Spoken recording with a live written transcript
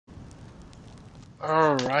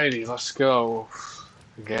Alrighty, let's go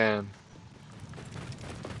again.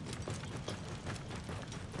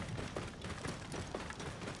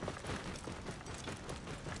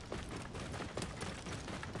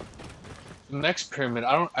 The next pyramid,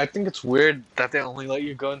 I think it's weird that they only let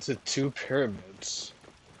you go into 2 pyramids.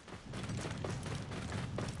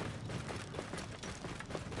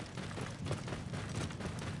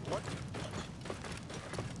 What?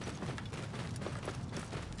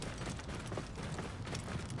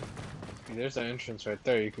 There's an entrance right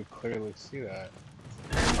there, you could clearly see that.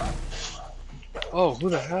 Oh, who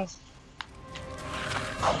the hell?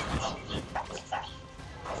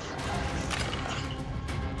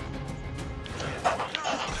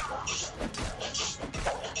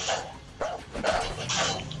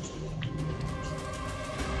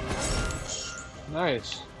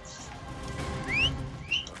 Nice.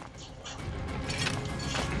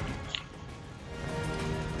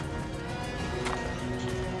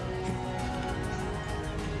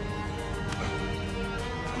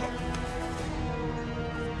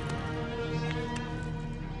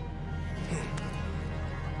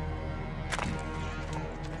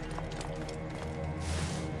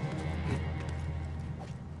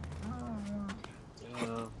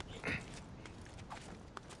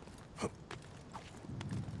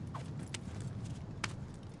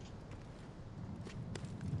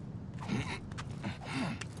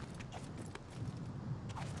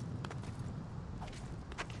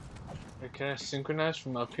 Can I synchronize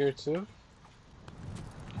from up here too?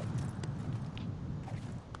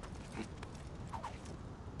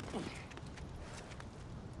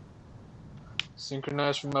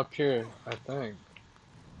 Synchronize from up here, I think.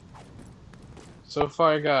 So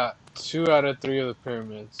far I got 2 out of 3 of the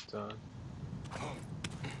pyramids done.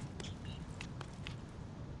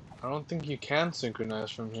 I don't think you can synchronize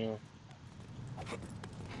from here.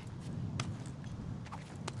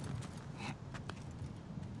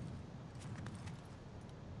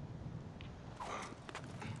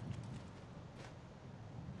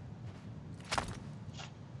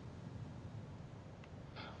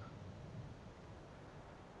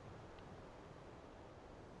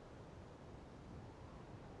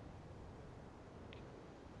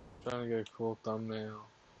 Trying to get a cool thumbnail.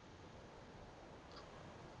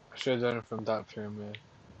 I should have done it from that pyramid.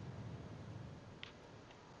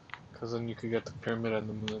 Cause then you could get the pyramid and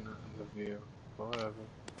the moon in the view. But whatever.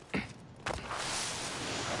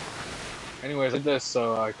 Anyways, I did this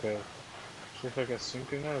so I could see if I can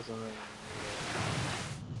synchronize on it.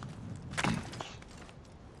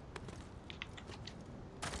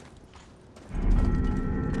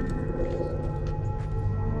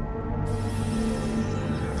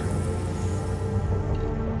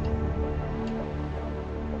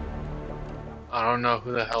 I don't know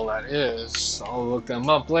who the hell that is. I'll look them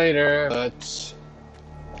up later, but...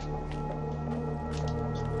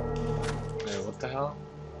 Wait, what the hell?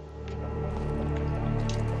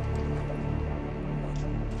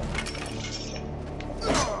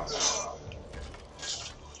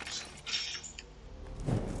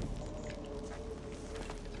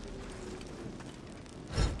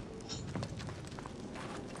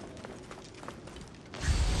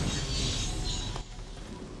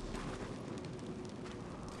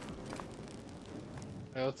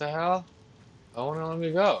 Hey, what the hell? I wanna let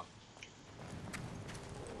me go.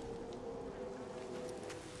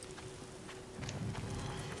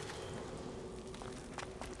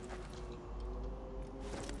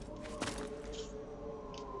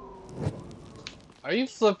 Are you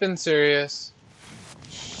flipping serious?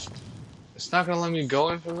 It's not gonna let me go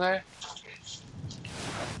in from there?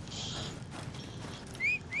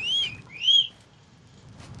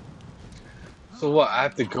 So what, I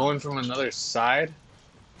have to go in from another side?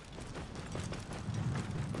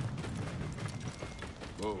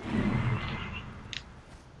 Whoa.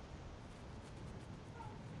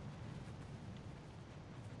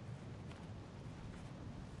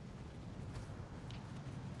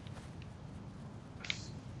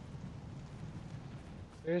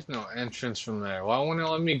 There's no entrance from there. Why won't it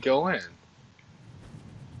let me go in?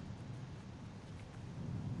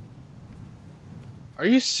 Are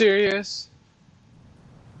you serious?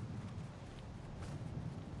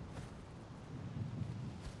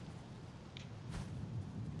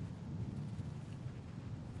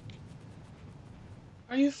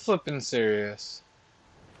 Are you flipping serious?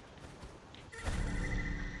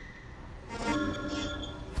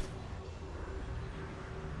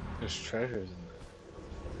 There's treasures in there.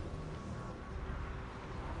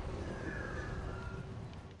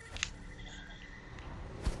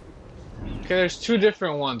 Okay, there's 2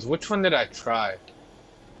 different ones. Which one did I try?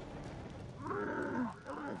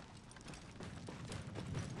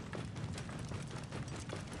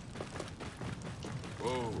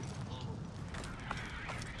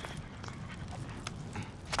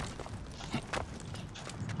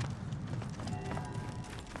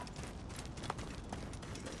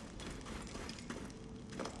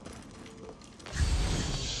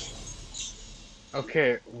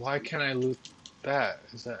 Okay, why can't I loot that?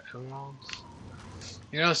 Is that emeralds?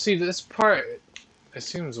 You know, see this part, it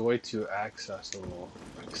seems way too accessible.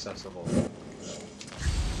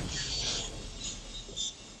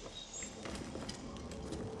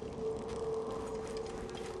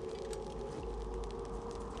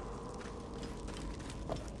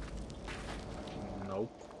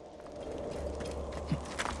 Nope.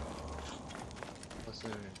 What's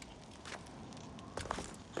in it?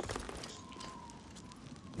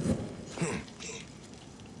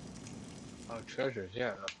 Oh, treasures.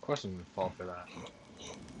 Yeah, of course I'm gonna fall for that.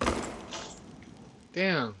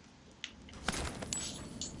 Damn.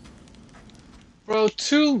 Bro,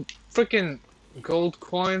 2 freaking gold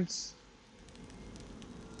coins.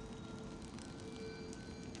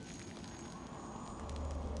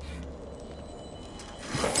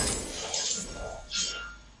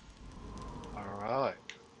 Alright.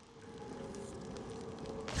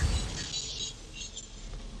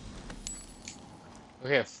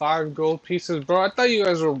 Okay, 5 gold pieces. Bro, I thought you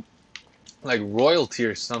guys were like royalty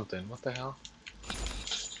or something. What the hell?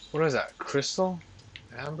 What is that? Crystal?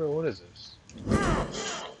 Amber? What is this?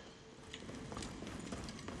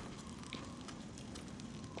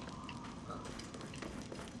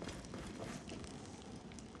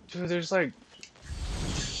 Dude, there's like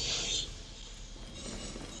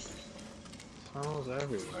tunnels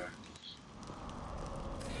everywhere.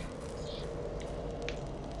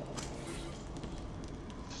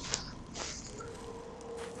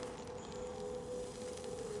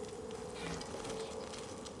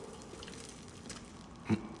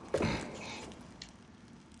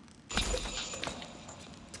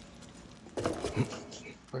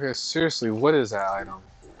 Okay, seriously, what is that item?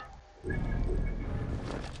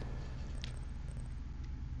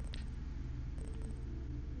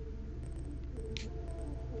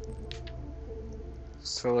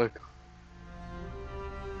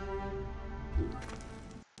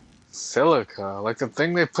 Silica? Like the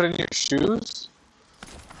thing they put in your shoes?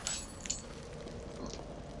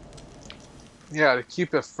 Yeah, to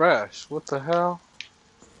keep it fresh. What the hell?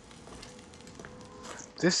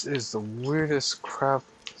 This is the weirdest crap.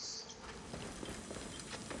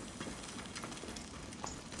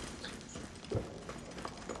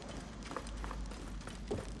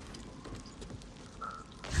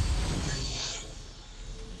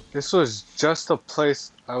 This was just a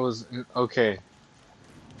place I was in. Okay.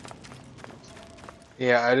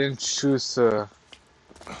 Yeah, I didn't choose to.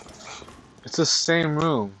 It's the same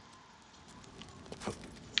room.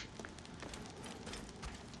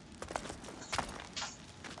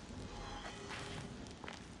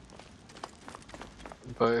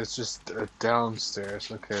 But it's just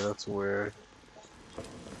downstairs. Okay, that's weird.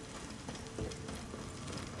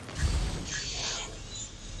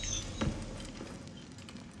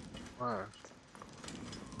 What?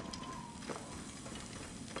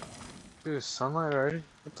 Dude, sunlight already?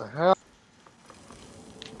 What the hell?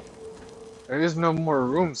 There is no more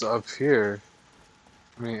rooms up here.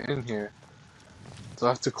 I mean, in here. So I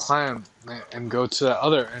have to climb and go to that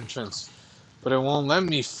other entrance. But it won't let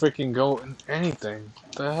me freaking go in anything.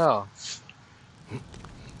 What the hell?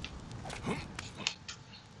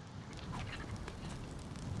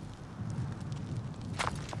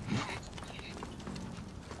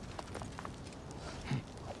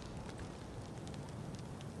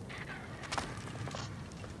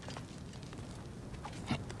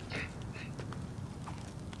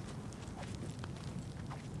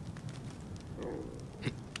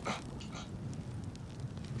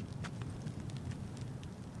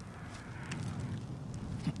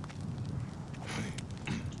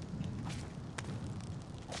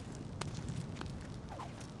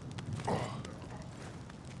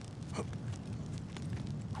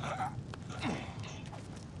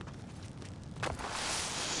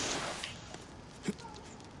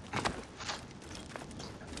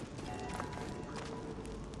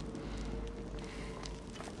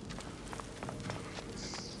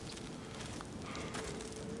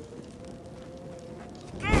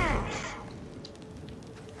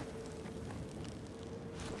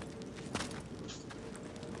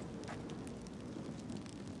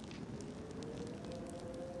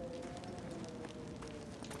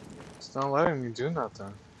 It's not letting me do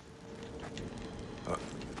nothing.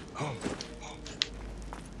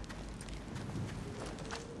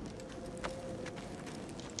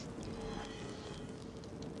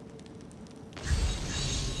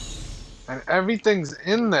 And everything's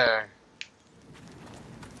in there.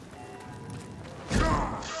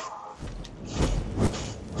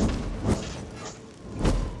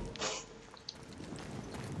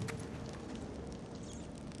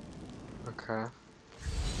 Okay.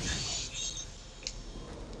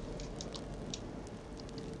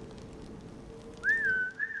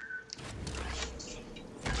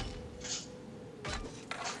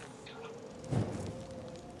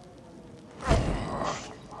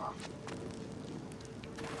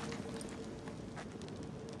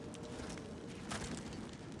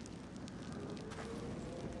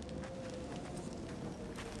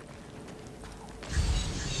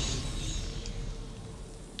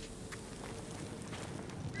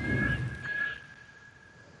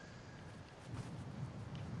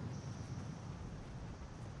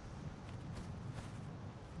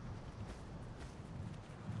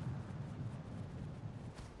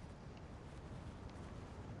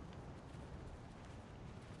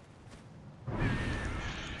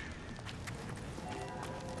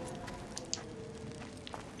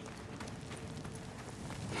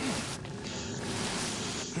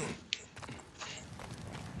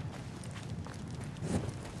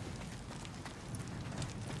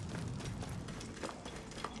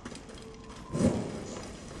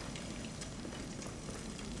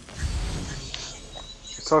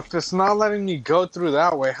 So if it's not letting me go through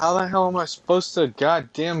that way, how the hell am I supposed to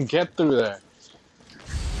goddamn get through there?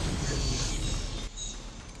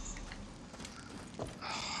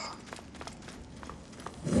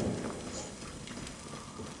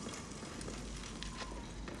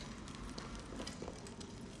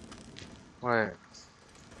 Wait.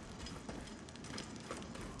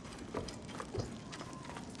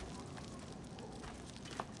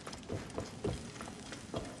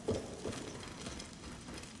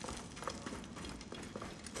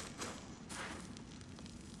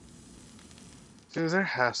 Dude, there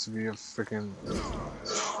has to be a freaking...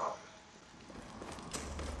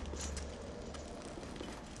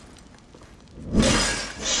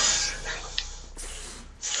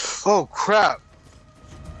 Oh crap!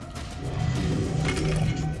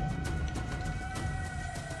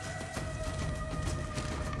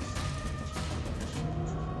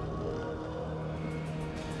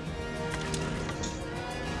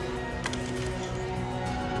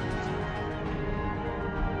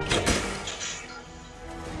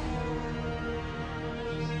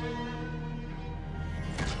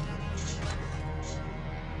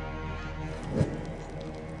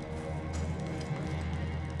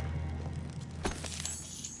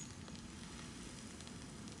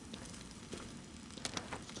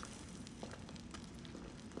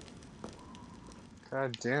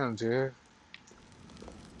 God damn, dude.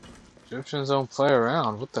 Egyptians don't play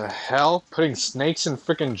around. What the hell? Putting snakes in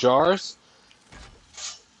freaking jars?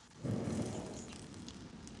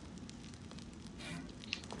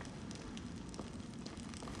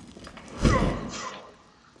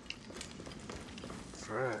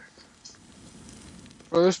 Frick.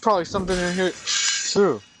 Bro, there's probably something in here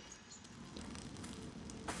too.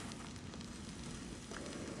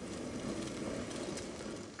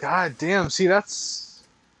 God damn, see that's...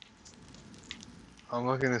 I'm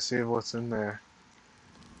looking to see what's in there.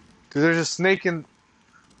 Dude, there's a snake in...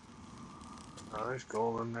 Oh, there's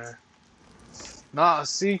gold in there. Nah,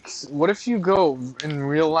 see, what if you go in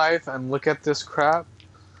real life and look at this crap,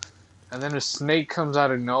 and then a snake comes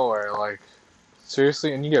out of nowhere, like,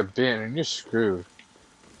 seriously, and you get bitten, and you're screwed.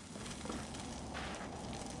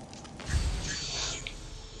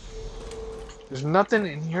 There's nothing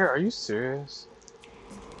in here, are you serious?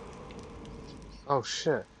 Oh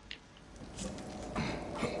shit.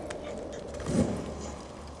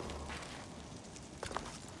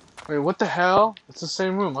 Wait, what the hell? It's the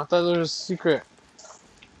same room, I thought there was a secret.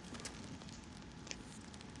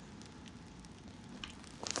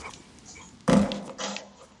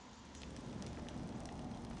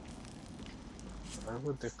 Why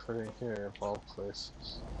would they put it here of all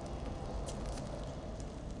places?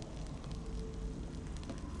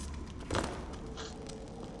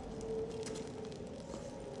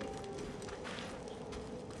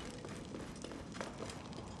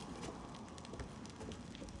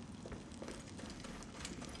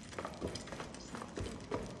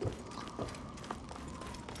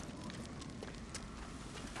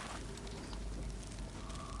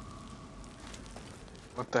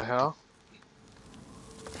 What the hell?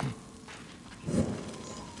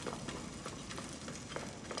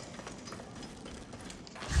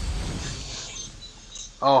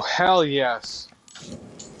 Oh hell yes!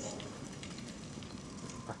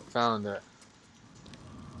 I found it.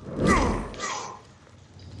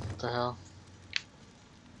 What the hell?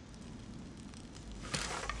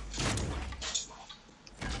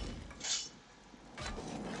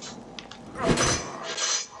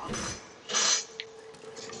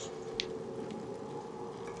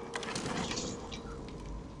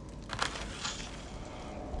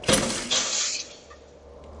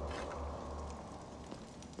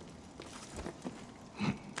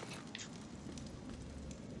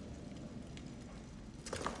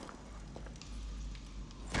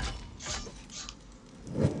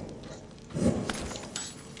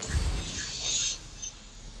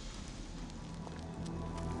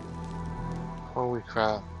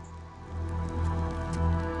 crap.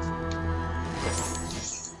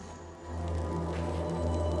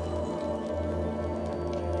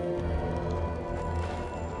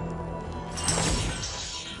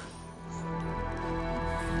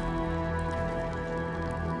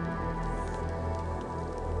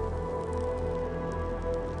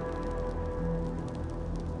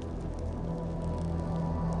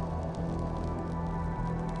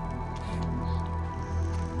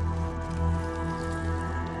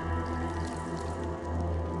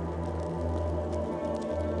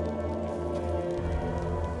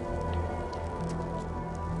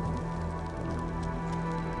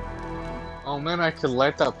 Oh man, I could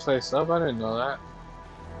light that place up. I didn't know that.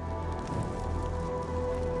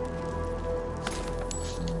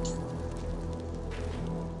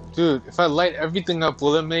 Dude, if I light everything up,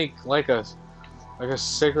 will it make like a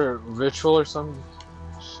sacred ritual or some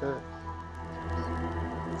shit?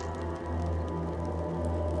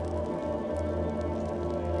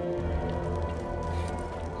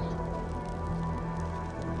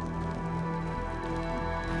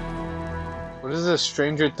 What is this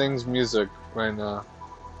Stranger Things music right now?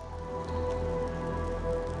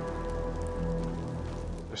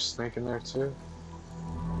 There's Snake in there too.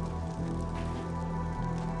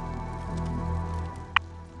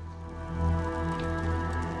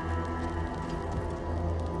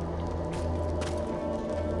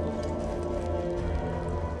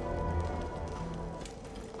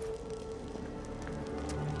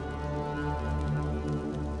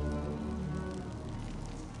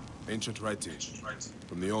 Ancient writing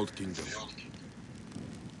from the Old Kingdom.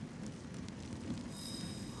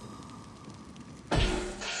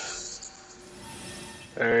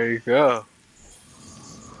 There you go.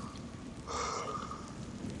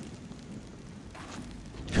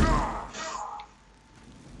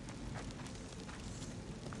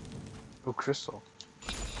 Oh, crystal.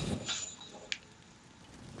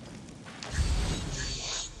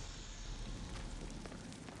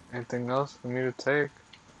 Anything else for me to take?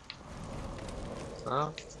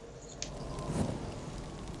 Huh?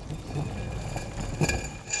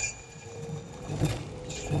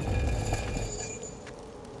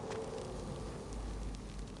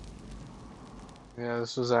 Yeah,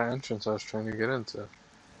 this was that entrance I was trying to get into.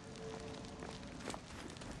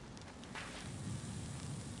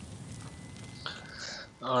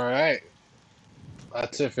 Alright.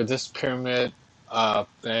 That's it for this pyramid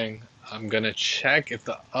thing. I'm gonna check if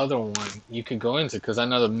the other one you could go into, because I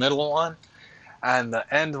know the middle one and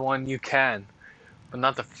the end one you can, but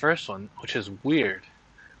not the first one, which is weird.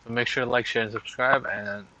 So make sure to like, share, and subscribe,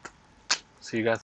 and see you guys.